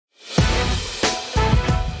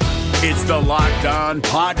It's the Locked On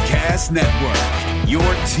Podcast Network, your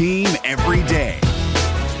team every day.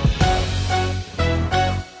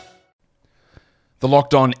 The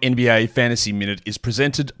Locked On NBA Fantasy Minute is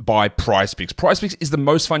presented by PrizePicks. PrizePicks is the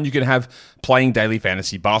most fun you can have playing daily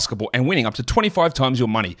fantasy basketball and winning up to 25 times your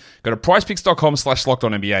money. Go to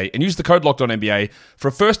prizepicks.com/LockedOnNBA and use the code LockedOnNBA for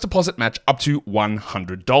a first deposit match up to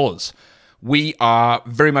 $100. We are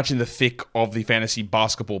very much in the thick of the fantasy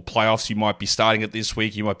basketball playoffs. You might be starting it this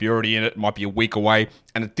week. You might be already in it. It might be a week away.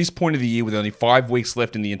 And at this point of the year, with only 5 weeks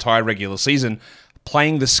left in the entire regular season,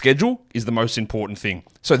 playing the schedule is the most important thing.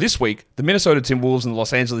 So this week, the Minnesota Timberwolves and the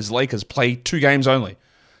Los Angeles Lakers play 2 games only.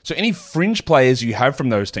 So any fringe players you have from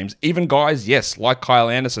those teams, even guys, yes, like Kyle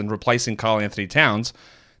Anderson replacing Karl Anthony Towns,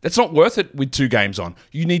 that's not worth it with 2 games on.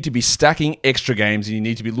 You need to be stacking extra games, and you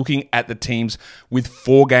need to be looking at the teams with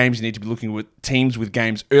 4 games. You need to be looking at teams with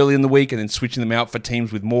games early in the week and then switching them out for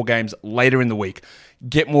teams with more games later in the week.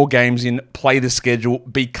 Get more games in, play the schedule,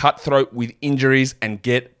 be cutthroat with injuries, and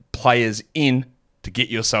get players in to get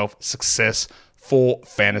yourself success for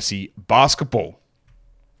fantasy basketball.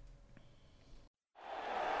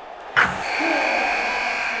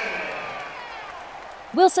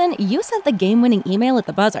 Wilson, you sent the game-winning email at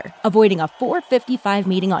the buzzer, avoiding a 4:55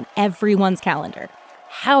 meeting on everyone's calendar.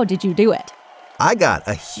 How did you do it? I got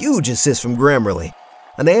a huge assist from Grammarly,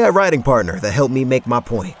 an AI writing partner that helped me make my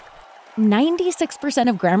point. 96%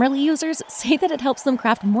 of Grammarly users say that it helps them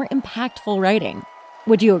craft more impactful writing.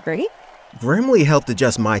 Would you agree? Grammarly helped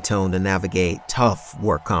adjust my tone to navigate tough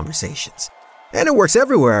work conversations. And it works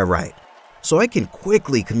everywhere I write, so I can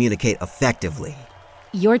quickly communicate effectively.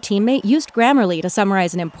 Your teammate used Grammarly to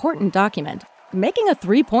summarize an important document, making a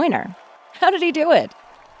 3-pointer. How did he do it?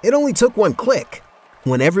 It only took 1 click.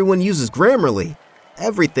 When everyone uses Grammarly,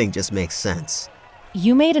 everything just makes sense.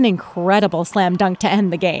 You made an incredible slam dunk to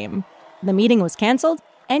end the game. The meeting was canceled,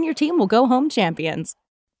 and your team will go home champions.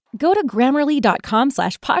 Go to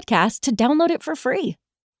Grammarly.com/podcast to download it for free.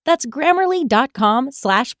 That's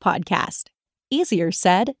Grammarly.com/podcast. Easier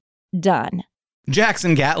said, done.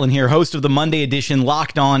 Jackson Gatlin here, host of the Monday edition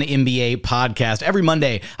Locked On NBA podcast. Every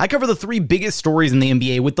Monday, I cover the 3 biggest stories in the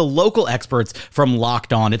NBA with the local experts from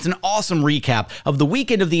Locked On. It's an awesome recap of the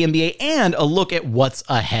weekend of the NBA and a look at what's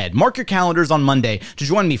ahead. Mark your calendars on Monday to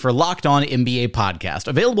join me for Locked On NBA podcast,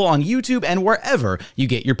 available on YouTube and wherever you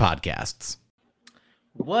get your podcasts.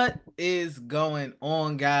 What is going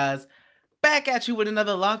on, guys? Back at you with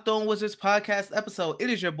another Locked On Wizards podcast episode. It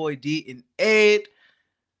is your boy D and Ed.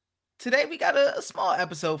 Today we got a small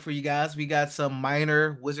episode for you guys. We got some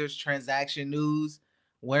minor Wizards transaction news,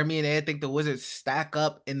 where me and Ed think the Wizards stack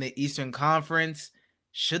up in the Eastern Conference.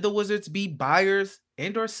 Should the Wizards be buyers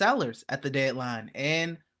and or sellers at the deadline?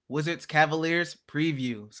 And Wizards Cavaliers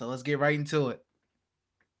preview. So let's get right into it.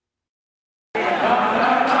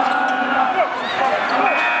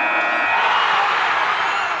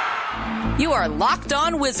 You are Locked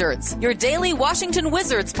On Wizards, your daily Washington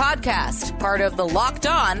Wizards podcast, part of the Locked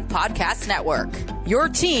On Podcast Network. Your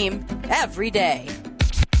team every day.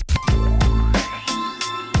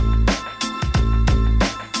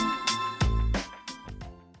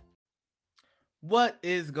 What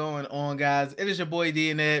is going on, guys? It is your boy D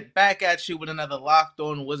and Ed, back at you with another Locked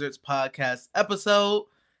On Wizards podcast episode.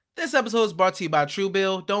 This episode is brought to you by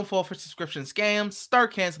Truebill. Don't fall for subscription scams.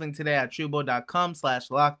 Start canceling today at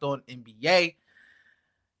Truebill.com/LockedOnNBA.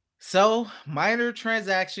 So, minor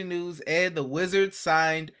transaction news. Ed, the Wizards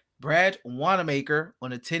signed Brad Wananmaker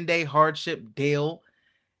on a 10-day hardship deal.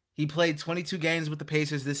 He played 22 games with the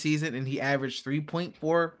Pacers this season, and he averaged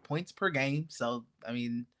 3.4 points per game. So, I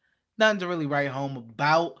mean, nothing to really write home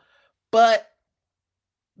about. But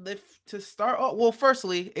to start off, well,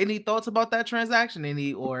 firstly, any thoughts about that transaction?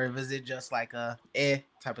 Or was it just like a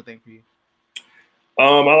type of thing for you?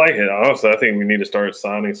 I like it. Honestly, I think we need to start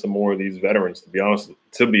signing some more of these veterans. To be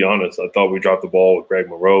honest, I thought we dropped the ball with Greg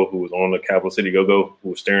Monroe, who was on the Capital City Go-Go, who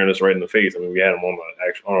was staring us right in the face. I mean, we had him on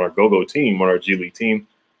our Go-Go team, on our G League team,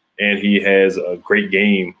 and he has a great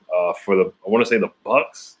game for I want to say the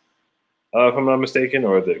Bucks, if I'm not mistaken,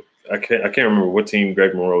 or I can't remember what team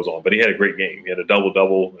Greg Monroe was on, but he had a great game. He had a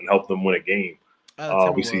double-double and helped them win a game.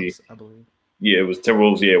 We see, I believe. Yeah, it was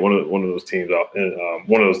Timberwolves. Yeah, one of those teams.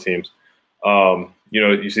 One of those teams.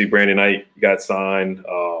 You see Brandon Knight got signed.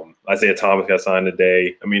 Isaiah Thomas got signed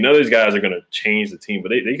today. I mean, none of these guys are going to change the team, but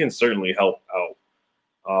they can certainly help out.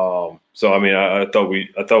 So I mean, I thought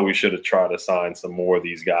we should have tried to sign some more of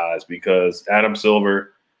these guys, because Adam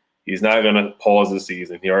Silver, he's not going to pause the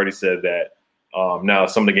season. He already said that. Now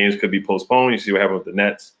some of the games could be postponed. You see what happened with the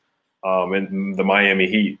Nets, and the Miami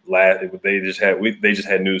Heat. They just had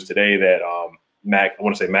news today that Max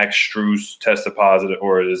Strus tested positive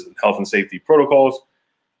or is in health and safety protocols.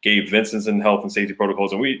 Gabe Vincent's in health and safety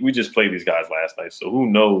protocols, and we just played these guys last night. So who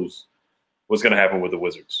knows what's going to happen with the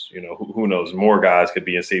Wizards? You know, who knows? More guys could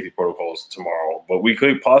be in safety protocols tomorrow, but we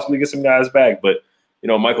could possibly get some guys back. But you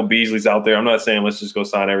know, Michael Beasley's out there. I'm not saying let's just go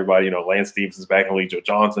sign everybody. You know, Lance Stevenson's back in the league, Joe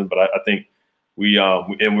Johnson, but I think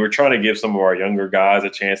we're trying to give some of our younger guys a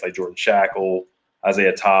chance, like Jordan Shackle,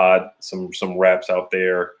 Isaiah Todd, some reps out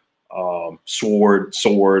there. Sword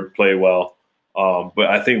play well. But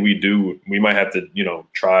I think we might have to, you know,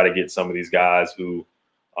 try to get some of these guys who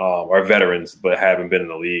are veterans but haven't been in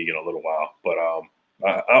the league in a little while. But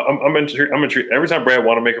I'm intrigued. Every time Brad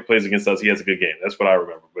Wanamaker plays against us, he has a good game. That's what I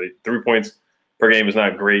remember. But 3 points per game is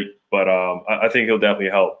not great, but I think he'll definitely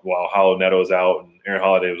help while Howell Neto's out and Aaron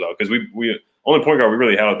Holiday was out. Because we only point guard we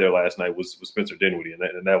really had out there last night was Spencer Dinwiddie,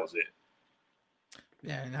 and that was it.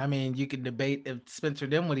 Yeah, I mean, you can debate if Spencer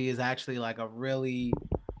Dinwiddie is actually like a really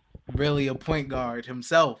a point guard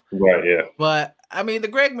himself. Right, yeah. But, I mean, the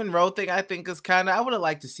Greg Monroe thing, I think, is kind of – I would have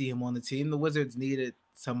liked to see him on the team. The Wizards needed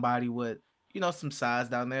somebody with, you know, some size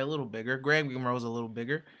down there, a little bigger. Greg Monroe's a little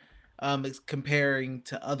bigger. It's comparing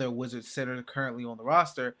to other Wizards centers currently on the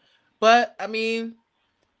roster. But, I mean,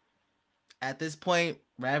 at this point,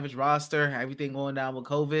 ravaged roster, everything going down with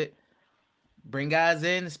COVID, bring guys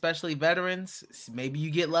in, especially veterans. Maybe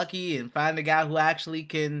you get lucky and find a guy who actually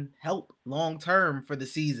can help long-term for the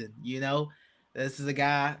season, you know? This is a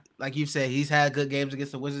guy, like you said, he's had good games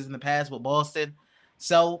against the Wizards in the past with Boston.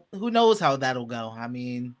 So who knows how that'll go? I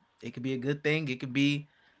mean, it could be a good thing. It could be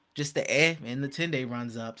just the and the 10-day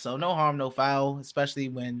runs up. So no harm, no foul, especially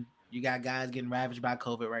when you got guys getting ravaged by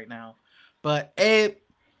COVID right now. But Ed,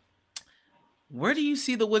 where do you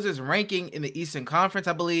see the Wizards ranking in the Eastern Conference?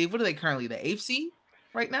 I believe, what are they currently, the 8th seed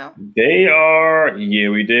right now? They are,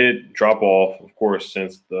 we did drop off, of course,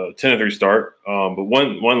 since the 10-3 start. But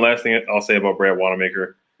one last thing I'll say about Brad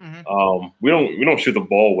Wanamaker, we don't shoot the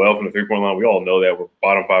ball well from the 3-point line. We all know that we're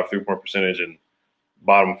bottom 5 3-point percentage and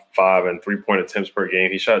bottom 5 and 3-point attempts per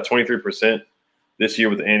game. He shot 23% this year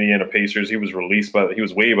with the Indiana Pacers. He was waived by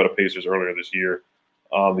the Pacers earlier this year.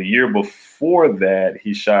 The year before that,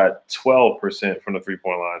 he shot 12% from the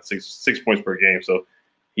 3-point line, six points per game. So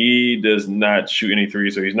he does not shoot any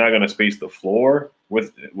threes. So he's not going to space the floor.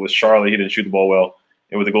 With Charlotte, he didn't shoot the ball well.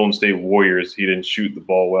 And with the Golden State Warriors, he didn't shoot the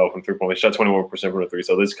ball well from 3-point. He shot 21% from the 3.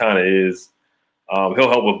 So this kind of is he'll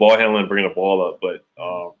help with ball handling and bringing the ball up, but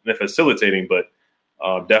and facilitating, but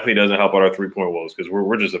definitely doesn't help out our 3-point woes because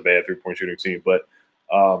we're just a bad 3-point shooting team. But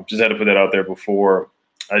just had to put that out there before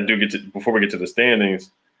we get to the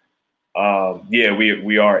standings. We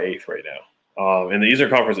are 8th right now. And the Eastern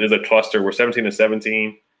Conference is a cluster. We're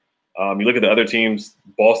 17-17. You look at the other teams,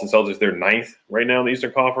 Boston Celtics, they're 9th right now in the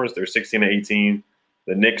Eastern Conference. They're 16-18.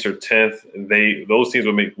 The Knicks are 10th. Those teams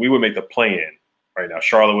would make the play-in right now.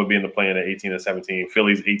 Charlotte would be in the play-in at 18-17.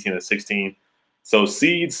 Philly's 18-16. So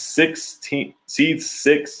seeds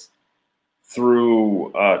 6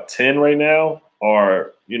 through 10 right now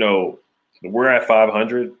are, we're at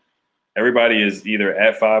 500. Everybody is either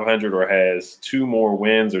at 500 or has 2 more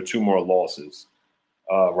wins or 2 more losses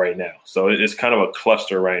right now. So it's kind of a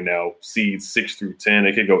cluster right now, seeds 6 through 10.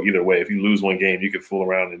 It could go either way. If you lose one game, you could fool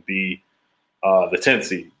around and be the 10th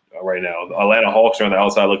seed right now. The Atlanta Hawks are on the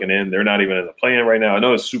outside looking in. They're not even in the play-in right now. I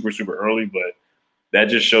know it's super, super early, but that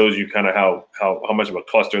just shows you kind of how much of a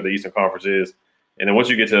cluster the Eastern Conference is. And then once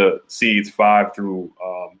you get to seeds 5 through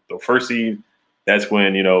the first seed, that's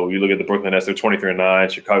when, you look at the Brooklyn Nets, they're 23-9,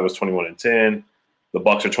 Chicago's 21-10, the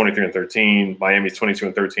Bucks are 23-13, Miami's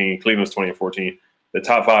 22-13, Cleveland's 20-14. The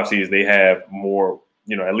top 5 seeds, they have more,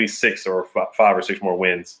 at least 6 or 5 or 6 more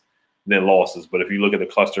wins than losses. But if you look at the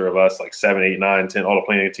cluster of us, like 7, 8, 9, 10, all the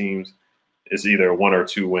playing teams, it's either 1 or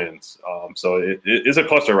 2 wins. So it's a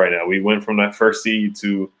cluster right now. We went from that first seed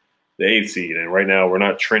to the 8th seed, and right now we're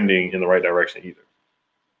not trending in the right direction either.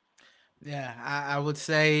 Yeah, I would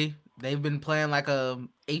say they've been playing like a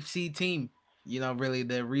 8th seed team. Really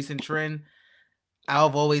the recent trend.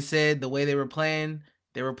 I've always said the way they were playing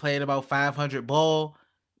about 500 ball,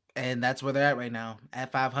 and that's where they're at right now,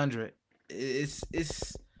 at 500. It's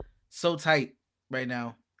so tight right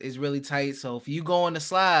now. It's really tight. So if you go on the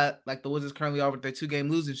slide, like the Wizards currently are with their 2-game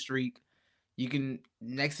losing streak,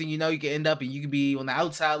 next thing you know, you can end up and you can be on the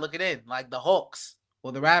outside looking in, like the Hawks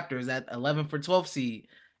or the Raptors at 11 for 12 seed.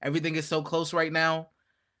 Everything is so close right now.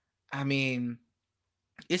 I mean,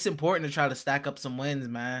 it's important to try to stack up some wins,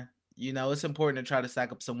 man. It's important to try to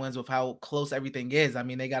stack up some wins with how close everything is. I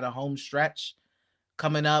mean, they got a home stretch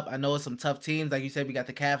coming up. I know it's some tough teams. Like you said, we got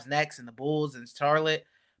the Cavs next and the Bulls and Charlotte.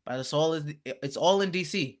 But it's all in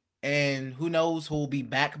DC, and who knows who will be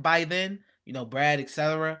back by then. Brad,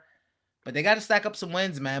 etc. But they got to stack up some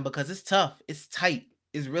wins, man, because it's tough. It's tight.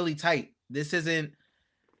 It's really tight. This isn't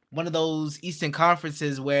one of those Eastern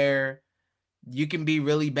Conferences where you can be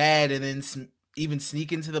really bad and then even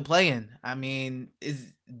sneak into the play-in. I mean, it's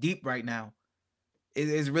deep right now.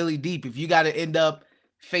 It's really deep. If you got to end up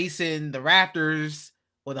facing the Raptors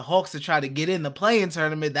or the Hawks to try to get in the play-in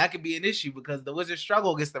tournament, that could be an issue because the Wizards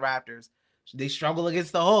struggle against the Raptors. They struggle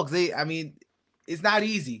against the Hawks. It's not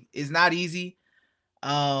easy. It's not easy.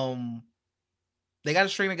 They got to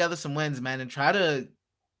string together some wins, man, and try to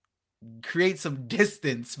create some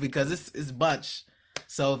distance because it's bunch.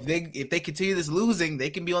 So if they continue this losing, they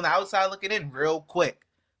can be on the outside looking in real quick.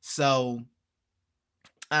 So,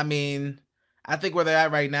 I mean, I think where they're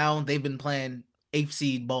at right now, they've been playing 8th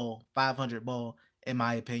seed ball, 500 ball, in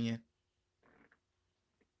my opinion.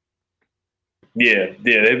 Yeah,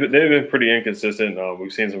 they've been pretty inconsistent.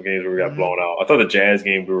 We've seen some games where we got blown out. I thought the Jazz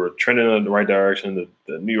game, we were trending in the right direction.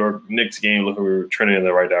 The New York Knicks game, we were trending in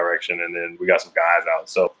the right direction, and then we got some guys out.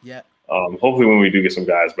 So, yeah. Hopefully when we do get some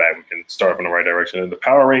guys back, we can start in the right direction. And the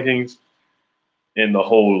power rankings in the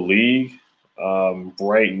whole league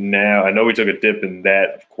right now, I know we took a dip in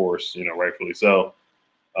that, of course, rightfully so.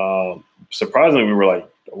 Surprisingly, we were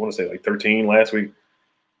 13 last week.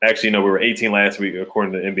 Actually, no, we were 18 last week,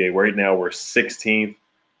 according to the NBA. Right now, we're 16th.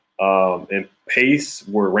 In pace,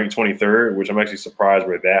 we're ranked 23rd, which I'm actually surprised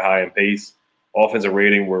we're that high in pace. Offensive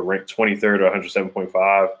rating, we're ranked 23rd at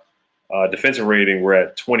 107.5. Defensive rating, we're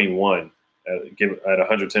at 21 at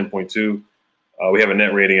 110.2. We have a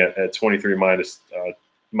net rating at 23 minus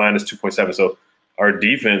 2.7. So our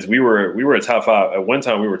defense, we were a top 5. At one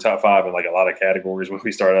time, we were top 5 in a lot of categories when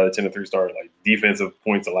we started out at 10-3 start, defensive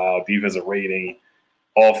points allowed, defensive rating,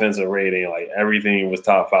 offensive rating, everything was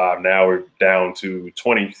top 5. Now we're down to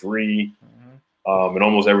 23 in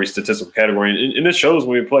almost every statistical category. And this shows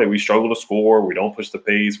when we play, we struggle to score. We don't push the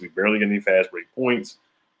pace. We barely get any fast break points.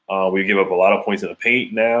 We give up a lot of points in the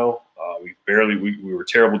paint now. We were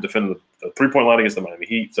terrible defending the 3-point line against the Miami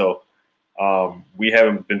Heat. So we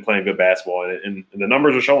haven't been playing good basketball, and the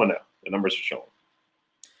numbers are showing now. The numbers are showing.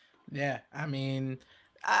 Yeah, I mean,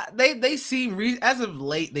 they seem as of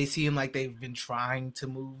late they seem like they've been trying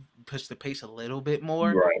to push the pace a little bit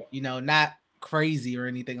more. Right. Not crazy or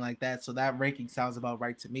anything like that. So that ranking sounds about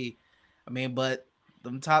right to me. I mean, but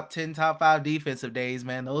them top 10, top 5 defensive days,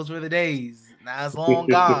 man, those were the days. Now it's long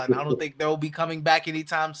gone. I don't think they'll be coming back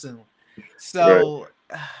anytime soon. So,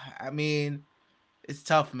 right. I mean, it's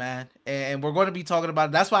tough, man. And we're going to be talking about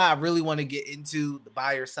it. That's why I really want to get into the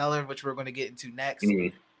buyer seller, which we're going to get into next.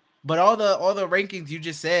 Mm-hmm. But all the rankings you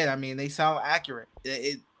just said, I mean, they sound accurate.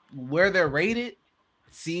 Where they're rated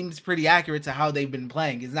seems pretty accurate to how they've been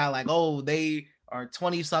playing. It's not like, they are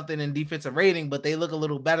 20-something in defensive rating, but they look a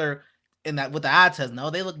little better in that with the eye test.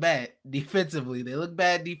 No, they look bad defensively. They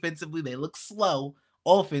look slow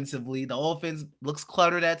offensively. The offense looks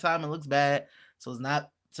cluttered at time and looks bad. So it's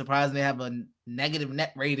not surprising they have a negative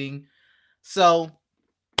net rating. So,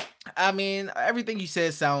 I mean, everything you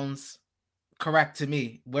said sounds correct to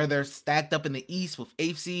me. Where they're stacked up in the East with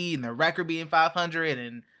 8th seed and their record being 500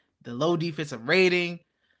 and the low defensive rating,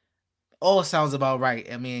 all sounds about right.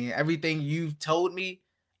 I mean, everything you've told me,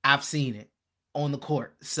 I've seen it on the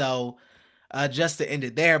court. So, just to end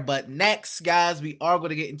it there. But next, guys, we are going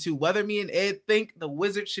to get into whether me and Ed think the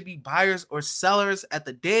Wizards should be buyers or sellers at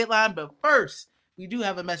the deadline. But first, we do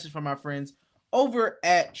have a message from our friends over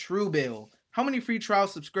at Truebill. How many free trial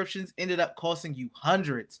subscriptions ended up costing you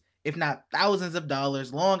hundreds, if not thousands of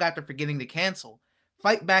dollars long after forgetting to cancel?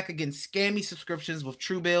 Fight back against scammy subscriptions with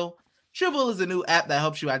Truebill. Truebill is a new app that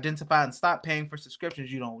helps you identify and stop paying for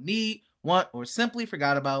subscriptions you don't need, want, or simply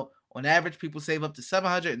forgot about. On average, people save up to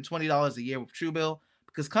 $720 a year with Truebill.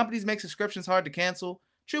 Because companies make subscriptions hard to cancel,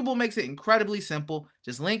 Truebill makes it incredibly simple.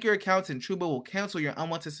 Just link your accounts and Truebill will cancel your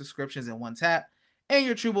unwanted subscriptions in one tap. And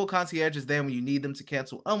your Truebill concierge is there when you need them to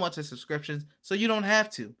cancel unwanted subscriptions, so you don't have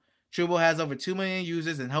to. Truebill has over 2 million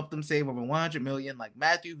users and helped them save over 100 million, like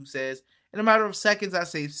Matthew, who says, in a matter of seconds, I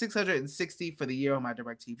saved $660 for the year on my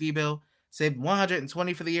DirecTV bill, saved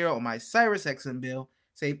 $120 for the year on my Cyrus XM bill,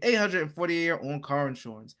 saved $840 a year on car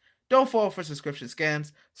insurance. Don't fall for subscription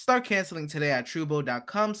scams. Start canceling today at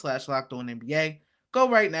Truebill.com/LockedOnNBA. Go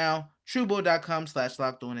right now,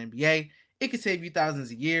 Truebill.com/LockedOnNBA. It can save you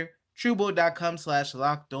thousands a year.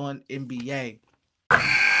 Truebill.com/LockedOnNBA.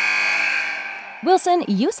 Wilson,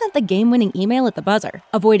 you sent the game-winning email at the buzzer,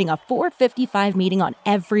 avoiding a 4:55 meeting on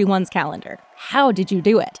everyone's calendar. How did you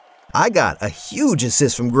do it? I got a huge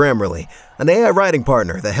assist from Grammarly, an AI writing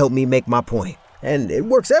partner that helped me make my point. And it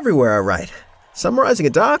works everywhere I write. Summarizing a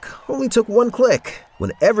doc only took one click.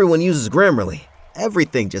 When everyone uses Grammarly,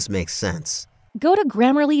 everything just makes sense. Go to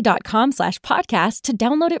Grammarly.com/podcast to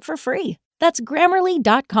download it for free. That's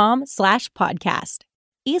Grammarly.com/podcast.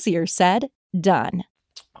 Easier said, done.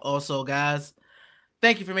 Also, guys,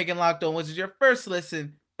 thank you for making Locked On Wizards your first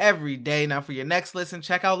listen every day. Now, for your next listen,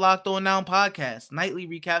 check out Locked On Now podcast, nightly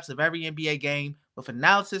recaps of every NBA game with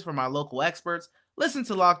analysis from our local experts. Listen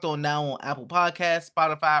to Locked On Now on Apple Podcasts,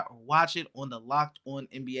 Spotify, or watch it on the Locked On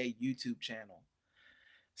NBA YouTube channel.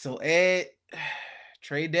 So, Ed,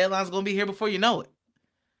 trade deadline's gonna be here before you know it.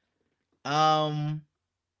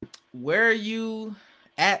 Where are you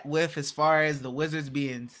at with as far as the Wizards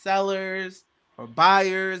being sellers or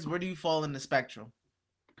buyers? Where do you fall in the spectrum?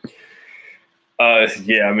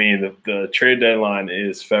 Yeah, I mean, the trade deadline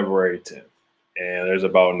is February 10th, and there's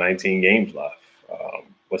about 19 games left.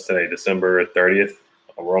 What's today, December 30th?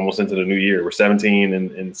 We're almost into the new year. We're 17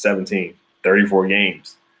 and 17, 34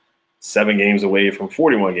 games, 7 games away from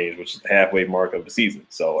 41 games, which is the halfway mark of the season.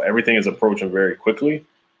 So everything is approaching very quickly.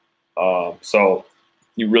 So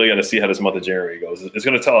you really got to see how this month of January goes. It's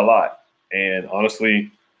going to tell a lot. And honestly,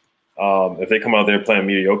 if they come out there playing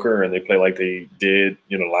mediocre and they play like they did,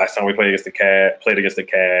 last time we played against the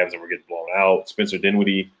Cavs and we're getting blown out, Spencer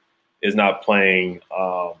Dinwiddie is not playing,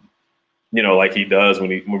 like he does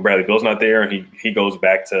when Bradley Beal's not there, and he goes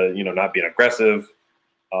back to, not being aggressive,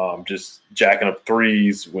 just jacking up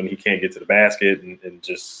threes when he can't get to the basket and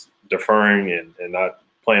just deferring and not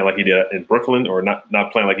playing like he did in Brooklyn, or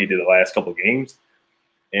not playing like he did the last couple of games.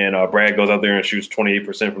 And Brad goes out there and shoots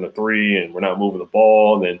 28% from the three, and we're not moving the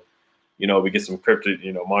ball. And then, we get some cryptic,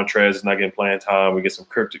 Montrez is not getting playing time. We get some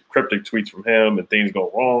cryptic tweets from him, and things go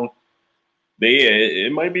wrong.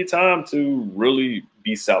 It might be time to really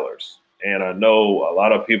be sellers. And I know a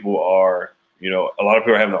lot of people are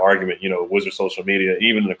having an argument, Wizard social media,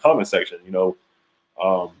 even in the comment section, do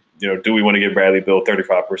we want to give Bradley Beal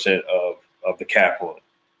 35% of the cap run,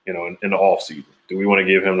 in the offseason? Do we want to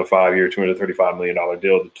give him the 5-year, $235 million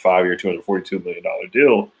deal, the 5-year, $242 million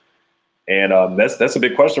deal? And that's a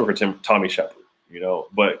big question for Tommy Shepard,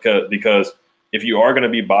 but because if you are going to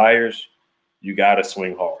be buyers, you got to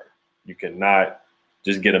swing hard. You cannot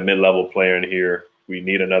just get a mid-level player in here. We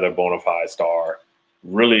need another bona fide star,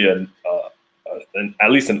 really at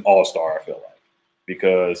least an all-star, I feel like,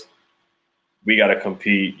 because we got to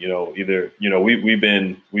compete. We haven't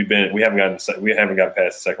gotten past the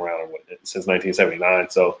second round since 1979.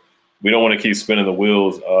 So we don't want to keep spinning the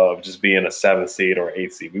wheels of just being a 7th seed or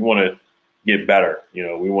 8th seed. We want to get better.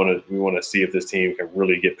 We want to see if this team can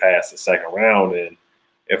really get past the second round. And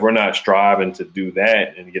if we're not striving to do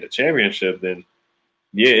that and get a championship, then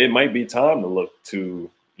yeah, it might be time to look to,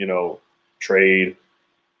 trade.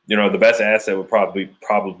 The best asset would probably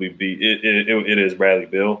be it is Bradley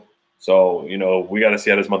Beal. So, we got to see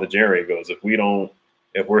how this month of January goes. If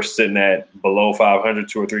we're sitting at below 500,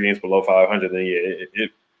 2 or 3 games below 500, then yeah,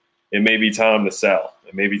 it may be time to sell.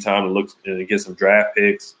 It may be time to look and get some draft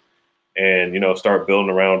picks and, start building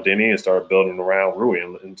around Denny and start building around Rui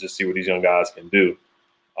and just see what these young guys can do.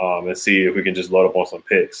 And see if we can just load up on some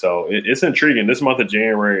picks. So it's intriguing. This month of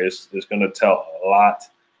January is going to tell a lot.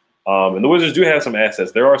 And the Wizards do have some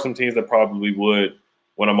assets. There are some teams that probably would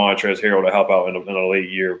want a Montrezl Harrell to help out in a late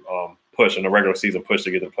year push, in a regular season push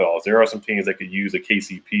to get the playoffs. There are some teams that could use a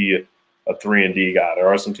KCP, a 3-and-D guy. There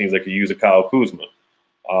are some teams that could use a Kyle Kuzma,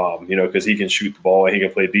 because he can shoot the ball and he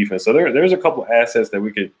can play defense. So there's a couple assets that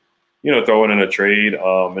we could throw in a trade.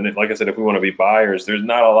 And like I said, if we want to be buyers, there's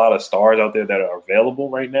not a lot of stars out there that are available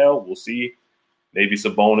right now. We'll see. Maybe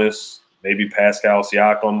Sabonis, maybe Pascal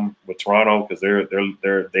Siakam with Toronto, because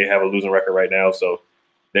they have a losing record right now. So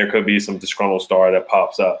there could be some disgruntled star that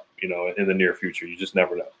pops up, in the near future. You just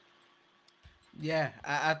never know. Yeah,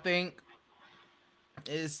 I think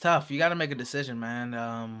it's tough. You got to make a decision,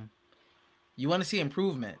 man. You want to see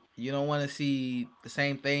improvement. You don't want to see the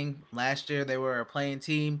same thing. Last year they were a playing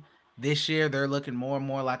team. This year, they're looking more and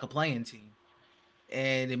more like a playing team.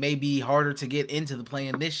 And it may be harder to get into the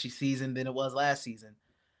playing this season than it was last season,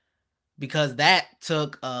 because that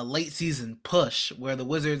took a late season push where the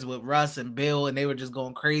Wizards with Russ and Bill, and they were just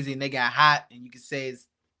going crazy and they got hot. And you could say it's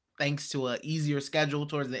thanks to an easier schedule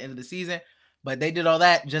towards the end of the season. But they did all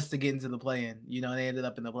that just to get into the play-in. They ended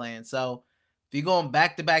up in the play-in. So if you're going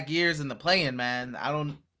back-to-back years in the play-in, man, I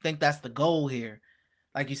don't think that's the goal here.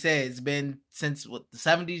 Like you said, it's been since the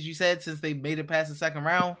 70s, you said, since they made it past the second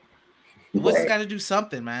round. The Wizards got to do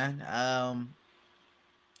something, man.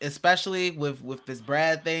 Especially with this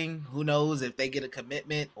Brad thing. Who knows if they get a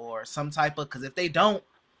commitment or some type of – because if they don't,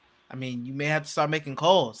 I mean, you may have to start making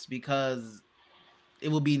calls, because it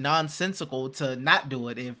will be nonsensical to not do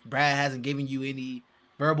it if Brad hasn't given you any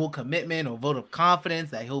verbal commitment or vote of confidence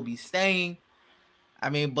that he'll be staying. I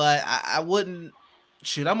mean, but I wouldn't.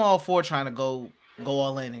 Shoot, I'm all for trying to go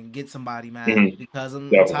all in and get somebody, man, because I'm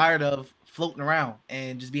Definitely. tired of floating around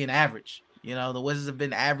and just being average. You know, the Wizards have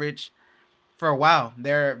been average for a while.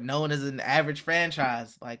 They're known as an average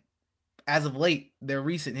franchise. Like, as of late, their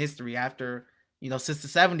recent history after, since the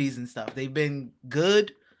 70s and stuff, they've been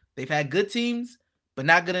good. They've had good teams, but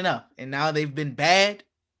not good enough. And now they've been bad,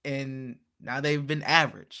 and now they've been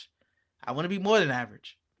average. I want to be more than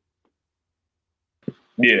average.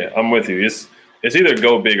 Yeah, I'm with you. It's either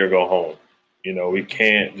go big or go home. We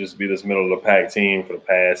can't just be this middle of the pack team for the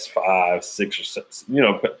past 5, 6, or 6.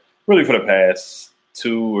 Really for the past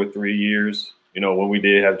 2 or 3 years. When we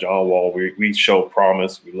did have John Wall, we showed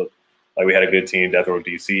promise. We looked like we had a good team, Death Row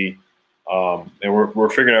DC, and we're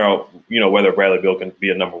figuring out whether Bradley Beal can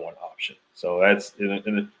be a number one option. So that's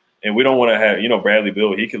and we don't want to have Bradley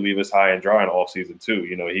Beal. He could leave us high and dry in off season too.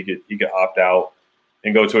 He could opt out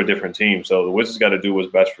and go to a different team. So the Wizards got to do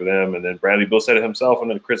what's best for them. And then Bradley Beal said it himself in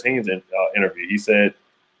the Chris Haynes interview. He said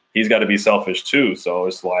he's got to be selfish too. So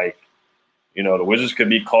it's like, the Wizards could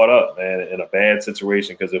be caught up, man, in a bad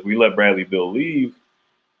situation, because if we let Bradley Beal leave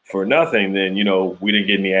for nothing, then, we didn't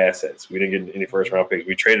get any assets. We didn't get any first-round picks.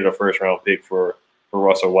 We traded a first-round pick for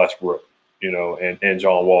Russell Westbrook, and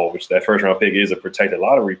John Wall, which that first-round pick is a protected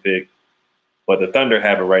lottery pick. But the Thunder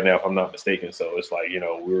have it right now, if I'm not mistaken. So it's like,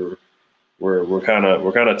 we're kind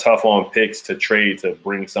of tough on picks to trade to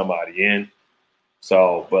bring somebody in.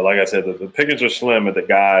 So, but like I said, the pickings are slim at the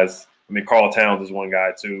guys. I mean, Karl Towns is one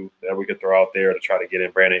guy too that we could throw out there to try to get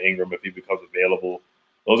in. Brandon Ingram, if he becomes available.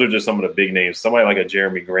 Those are just some of the big names. Somebody like a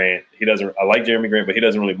Jeremy Grant. I like Jeremy Grant, but he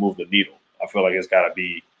doesn't really move the needle. I feel like it's got to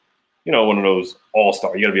be, one of those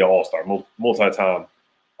all-star. You got to be an all-star, multi-time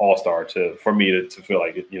all-star for me to feel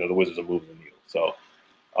like the Wizards are moving the needle. So,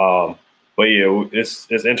 but yeah,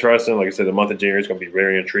 it's interesting. Like I said, the month of January is going to be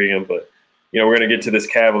very intriguing. But we're going to get to this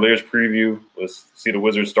Cavaliers preview. Let's see the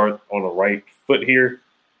Wizards start on the right foot here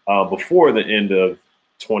before the end of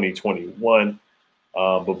 2021.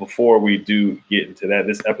 But before we do get into that,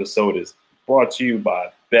 this episode is brought to you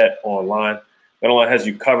by Bet Online. Bet Online has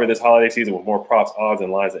you covered this holiday season with more props, odds,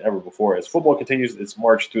 and lines than ever before. As football continues its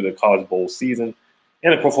march through the College Bowl season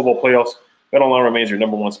and the Pro Football Playoffs, Bet Online remains your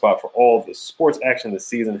number one spot for all the sports action this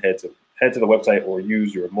season. Head to the website or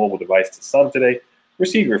use your mobile device to sign up today.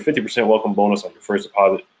 Receive your 50% welcome bonus on your first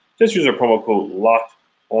deposit. Just use our promo code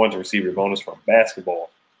LOCKEDON to receive your bonus from basketball,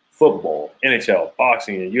 football, NHL,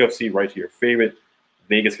 boxing, and UFC right to your favorite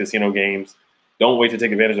Vegas casino games. Don't wait to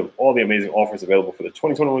take advantage of all the amazing offers available for the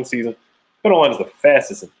 2021 season. BetOnline is the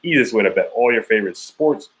fastest and easiest way to bet all your favorite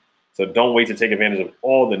sports. So don't wait to take advantage of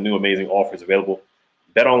all the new amazing offers available.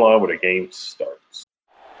 BetOnline where the game starts.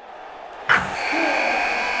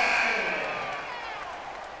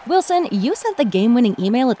 Wilson, you sent the game-winning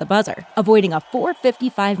email at the buzzer, avoiding a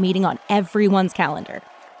 4:55 meeting on everyone's calendar.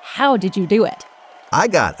 How did you do it? I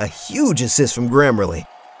got a huge assist from Grammarly,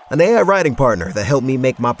 an AI writing partner that helped me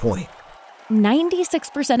make my point.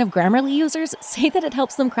 96% of Grammarly users say that it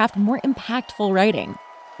helps them craft more impactful writing.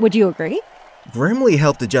 Would you agree? Grammarly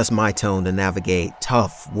helped adjust my tone to navigate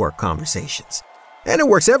tough work conversations. And it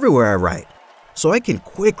works everywhere I write, so I can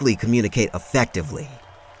quickly communicate effectively.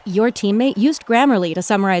 Your teammate used Grammarly to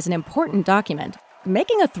summarize an important document,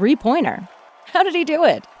 making a 3-pointer. How did he do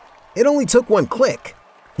it? It only took one click.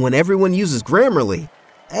 When everyone uses Grammarly,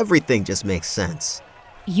 everything just makes sense.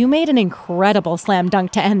 You made an incredible slam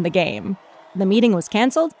dunk to end the game. The meeting was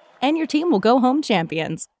canceled, and your team will go home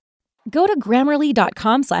champions. Go to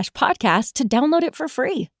Grammarly.com/podcast to download it for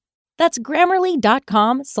free. That's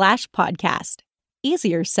Grammarly.com/podcast.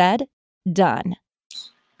 Easier said, done.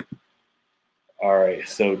 All right,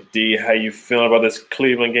 so D, how you feeling about this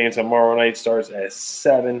Cleveland game tomorrow night? Starts at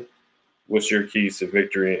 7. What's your keys to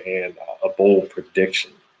victory and a bold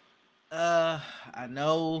prediction? I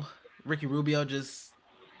know Ricky Rubio just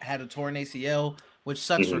had a torn ACL, which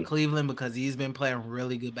sucks for Cleveland because he's been playing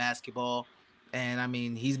really good basketball. And, I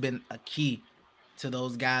mean, he's been a key to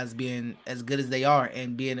those guys being as good as they are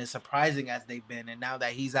and being as surprising as they've been. And now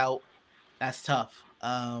that he's out, that's tough.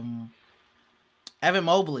 Evan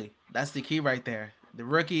Mobley, that's the key right there. The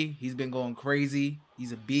rookie, he's been going crazy.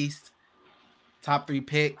 He's a beast. Top 3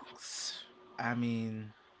 picks. I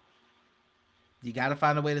mean, you got to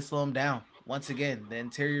find a way to slow him down. Once again, the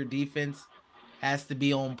interior defense has to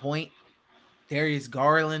be on point. Darius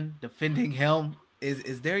Garland defending him.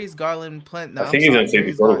 Is Darius Garland playing? No, I think he's in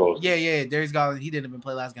safety protocols. Yeah. Darius Garland, he didn't even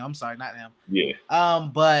play last game. I'm sorry, not him. Yeah.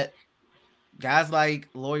 But guys like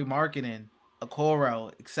Lauri Markkanen,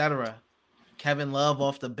 Okoro, etc., Kevin Love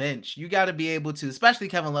off the bench, you got to be able to, especially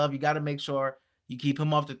Kevin Love, you got to make sure you keep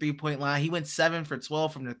him off the 3-point line. He went 7 for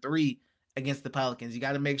 12 from the 3 against the Pelicans. You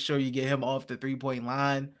got to make sure you get him off the 3-point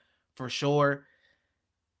line for sure.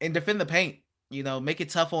 And defend the paint. Make it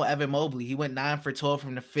tough on Evan Mobley. He went 9 for 12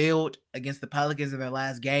 from the field against the Pelicans in their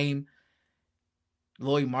last game.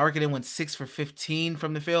 Lloyd Marketing went 6 for 15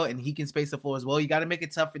 from the field, and he can space the floor as well. You got to make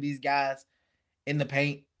it tough for these guys in the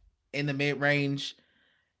paint, in the mid-range,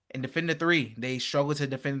 and defend the three. They struggle to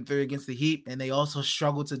defend the three against the Heat, and they also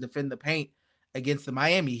struggle to defend the paint against the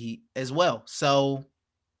Miami Heat as well. So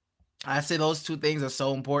I say those two things are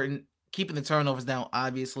so important. Keeping the turnovers down,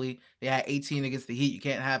 obviously. They had 18 against the Heat. You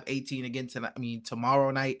can't have 18 again tomorrow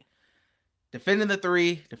night. Defending the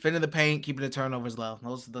three, defending the paint, keeping the turnovers low.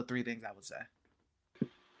 Those are the three things I would say.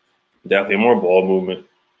 Definitely more ball movement.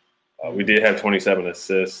 We did have 27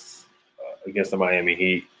 assists against the Miami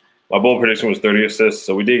Heat. My bold prediction was 30 assists,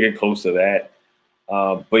 so we did get close to that.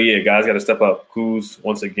 But yeah, guys got to step up. Kuz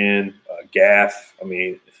once again, Gaff. I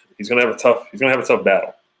mean, he's gonna have a tough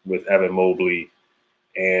battle with Evan Mobley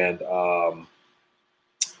and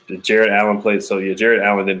Jared Allen played. So yeah, Jared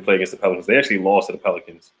Allen didn't play against the Pelicans. They actually lost to the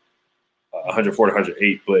Pelicans, 104 to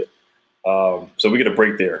 108. But so we get a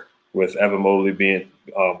break there with Evan Mobley being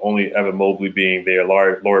only Evan Mobley being there.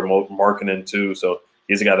 Laurie Markkinen too. So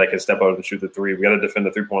he's a guy that can step out and shoot the three. We got to defend the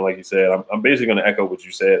 3-point, like you said. I'm basically going to echo what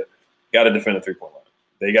you said. Got to defend the 3-point line.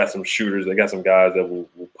 They got some shooters. They got some guys that will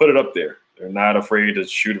put it up there. They're not afraid to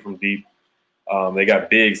shoot it from deep. They got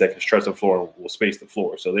bigs that can stretch the floor and will space the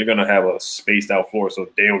floor. So they're going to have a spaced out floor. So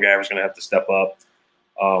Daniel Gafford's going to have to step up.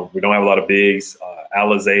 We don't have a lot of bigs.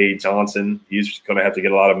 Alizé Johnson, he's going to have to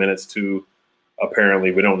get a lot of minutes too.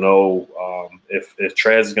 Apparently, we don't know if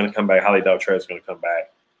Trez is going to come back. Highly doubt Trez is going to come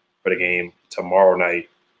back for the game tomorrow night.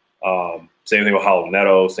 Same thing with Hollow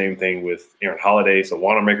Neto. Same thing with Aaron Holiday. So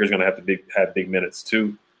Wananmaker is going to have to have big minutes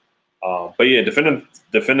too. But yeah, defending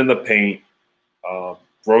the paint,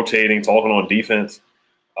 rotating, talking on defense,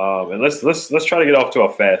 and let's try to get off to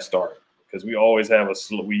a fast start because we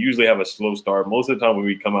usually have a slow start. Most of the time when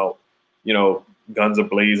we come out, guns are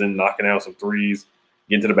blazing, knocking out some threes,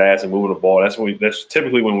 getting to the basket, and moving the ball. That's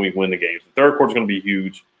typically when we win the games. The third quarter is going to be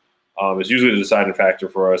huge. It's usually the deciding factor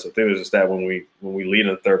for us. I think there's a stat when we lead in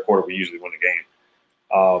the third quarter, we usually win the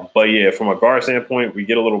game. But yeah, from a guard standpoint, we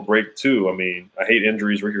get a little break too. I mean, I hate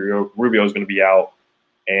injuries. Ricky Rubio is going to be out,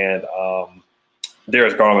 and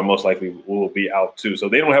Darius Garland most likely will be out too. So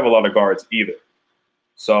they don't have a lot of guards either.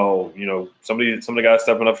 So some of the guys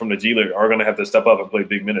stepping up from the G League are going to have to step up and play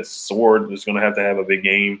big minutes. Sword is going to have a big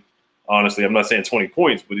game. Honestly, I'm not saying 20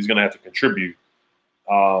 points, but he's going to have to contribute.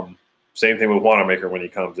 Same thing with Wananmaker when he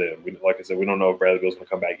comes in. Like I said, we don't know if Bradley Beal's going to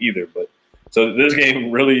come back either. But so this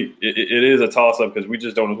game really it is a toss-up because we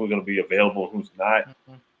just don't know who's going to be available and who's not.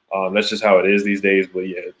 That's just how it is these days. But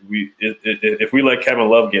yeah, if we let Kevin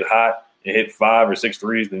Love get hot and hit 5 or 6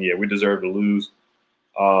 threes, then yeah, we deserve to lose.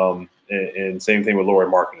 And same thing with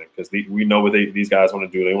Laurie Markkinen because we know what these guys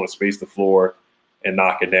want to do. They want to space the floor and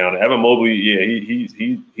knock it down. Evan Mobley, yeah,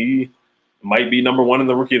 he might be number 1 in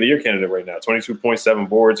the Rookie of the Year candidate right now. 22.7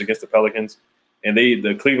 boards against the Pelicans. And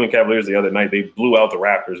the Cleveland Cavaliers the other night, they blew out the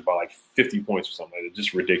Raptors by like 50 points or something. It's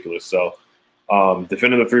just ridiculous. So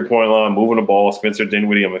defending the 3-point line, moving the ball, Spencer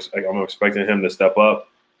Dinwiddie, I'm expecting him to step up.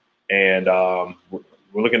 And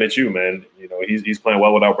we're looking at you, man. He's playing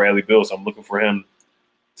well without Bradley Beal, so I'm looking for him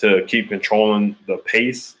to keep controlling the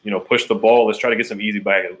pace, push the ball. Let's try to get some easy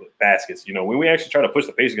baskets. When we actually try to push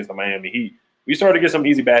the pace against the Miami Heat, we started to get some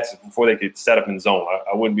easy baskets before they could set up in zone.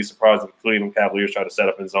 I wouldn't be surprised if the Cleveland Cavaliers try to set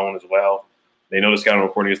up in zone as well. They know the scouting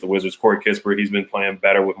report against the Wizards. Corey Kispert, he's been playing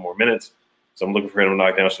better with more minutes. So I'm looking for him to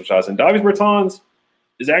knock down some shots. And Davis Bertans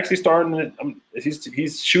is actually starting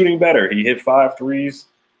he's shooting better. He hit 5 threes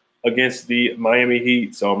against the Miami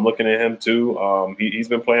Heat. So I'm looking at him too. He's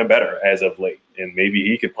been playing better as of late. And maybe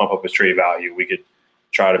he could pump up his trade value. We could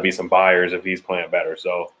try to be some buyers if he's playing better.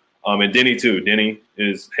 So and Denny too. Denny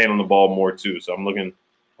is handling the ball more too. So I'm looking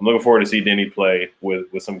forward to see Denny play with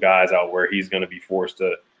some guys out where he's going to be forced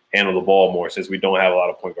to handle the ball more since we don't have a lot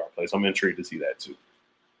of point guard play. So I'm intrigued to see that too.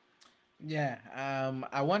 Yeah.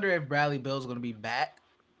 I wonder if Bradley Beal's going to be back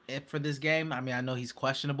for this game. I mean, I know he's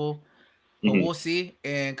questionable, but we'll see.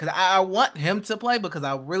 And because I want him to play because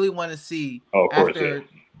I really want to see after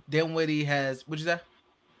Dinwiddie has – what'd you say?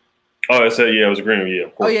 Oh, I said, yeah, I was agreeing with you.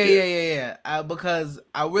 Of course, yeah. Because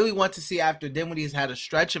I really want to see after Dinwiddie has had a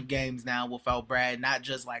stretch of games now without Brad, not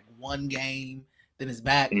just like one game, then it's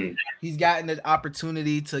back. He's gotten the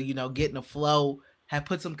opportunity to, get in the flow, have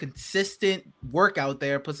put some consistent work out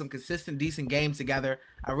there, put some consistent, decent games together.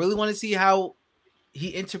 I really want to see how he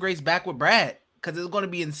integrates back with Brad because it's going to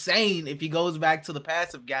be insane if he goes back to the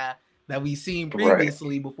passive guy that we've seen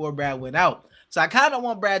previously before Brad went out. So I kind of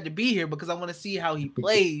want Brad to be here because I want to see how he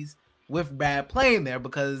plays with Brad playing there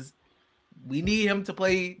because we need him to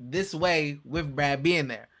play this way with Brad being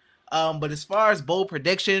there. But as far as bold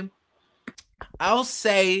prediction, I'll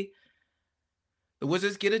say the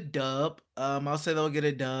Wizards get a dub. I'll say they'll get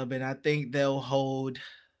a dub, and I think they'll hold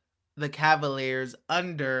the Cavaliers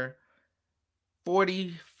under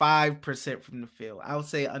 45% from the field. I would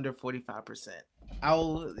say under 45%.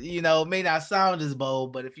 It may not sound as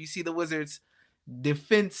bold, but if you see the Wizards'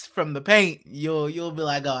 defense from the paint, you'll be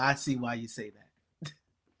like, oh, I see why you say that.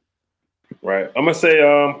 Right. I'm going to say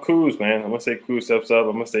Kuz, man. I'm going to say Kuz steps up.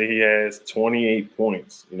 I'm going to say he has 28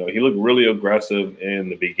 points. He looked really aggressive in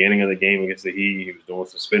the beginning of the game against the Heat. He was doing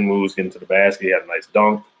some spin moves, getting to the basket. He had a nice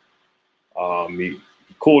dunk. He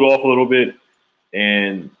cooled off a little bit.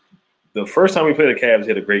 And the first time we played the Cavs, he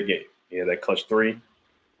had a great game. He had that clutch 3.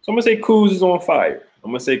 So I'm going to say Kuz is on fire. I'm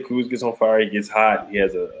going to say Kuz gets on fire. He gets hot. He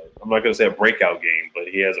has I'm not going to say a breakout game, but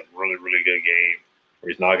he has a really, really good game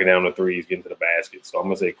where he's knocking down the threes, getting to the basket. So I'm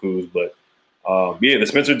going to say Kuz. But, the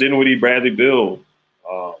Spencer Dinwiddie, Bradley Beal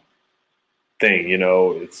thing,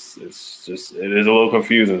 it's just it is a little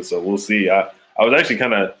confusing. So we'll see. I was actually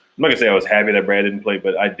I'm not going to say I was happy that Brad didn't play,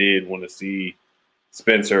 but I did want to see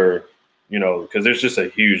Spencer, because there's just a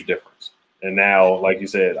huge difference. And now, like you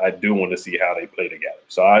said, I do want to see how they play together.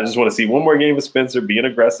 So I just want to see one more game of Spencer being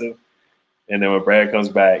aggressive. And then when Brad comes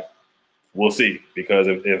back, we'll see. Because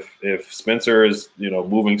if Spencer is,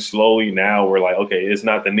 moving slowly, now we're like, okay, it's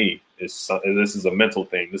not the knee. This is a mental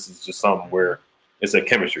thing. This is just something where it's a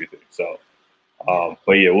chemistry thing. So,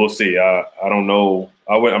 but yeah, we'll see. I don't know.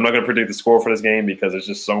 I'm not going to predict the score for this game because there's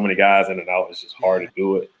just so many guys in and out. It's just hard to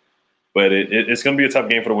do it. But it's going to be a tough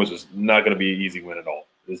game for the Wizards. Not going to be an easy win at all.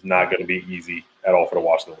 It's not going to be easy at all for the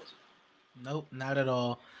Washington Wizards. Nope, not at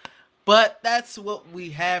all. But that's what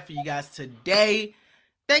we have for you guys today.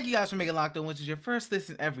 Thank you guys for making Locked On Wizards your first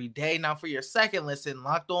listen every day. Now for your second listen,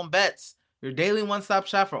 Locked On Bets, your daily one-stop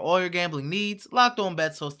shop for all your gambling needs. Locked On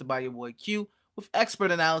Bets, hosted by your boy Q, with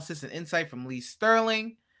expert analysis and insight from Lee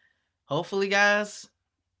Sterling. Hopefully, guys,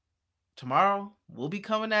 tomorrow we'll be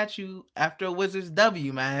coming at you after a Wizards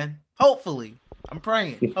W, man. Hopefully. I'm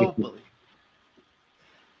praying. Hopefully.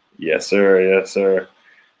 Yes, sir. Yes, sir.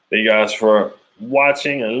 Thank you guys for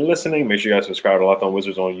watching and listening. Make sure you guys subscribe to Locked On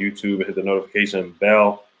Wizards on YouTube and hit the notification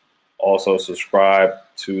bell. Also, subscribe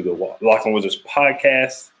to the Locked On Wizards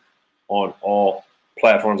podcast on all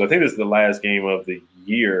platforms. I think this is the last game of the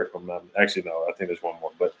year. Actually, no, I think there's one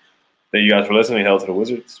more. But thank you guys for listening. Hail to the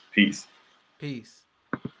Wizards. Peace. Peace.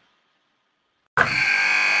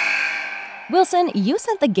 Wilson, you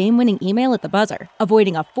sent the game-winning email at the buzzer,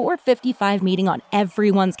 avoiding a 4:55 meeting on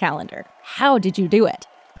everyone's calendar. How did you do it?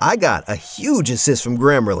 I got a huge assist from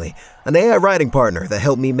Grammarly, an AI writing partner that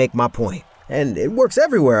helped me make my point. And it works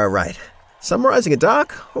everywhere I write. Summarizing a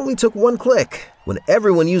doc only took one click. When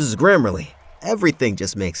everyone uses Grammarly, everything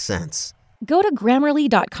just makes sense. Go to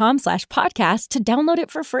Grammarly.com/podcast to download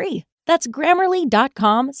it for free. That's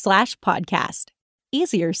Grammarly.com/podcast.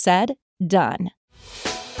 Easier said, done.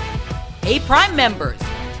 Hey, Prime members,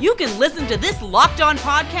 you can listen to this Locked On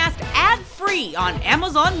podcast ad-free on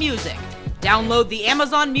Amazon Music. Download the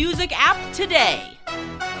Amazon Music app today.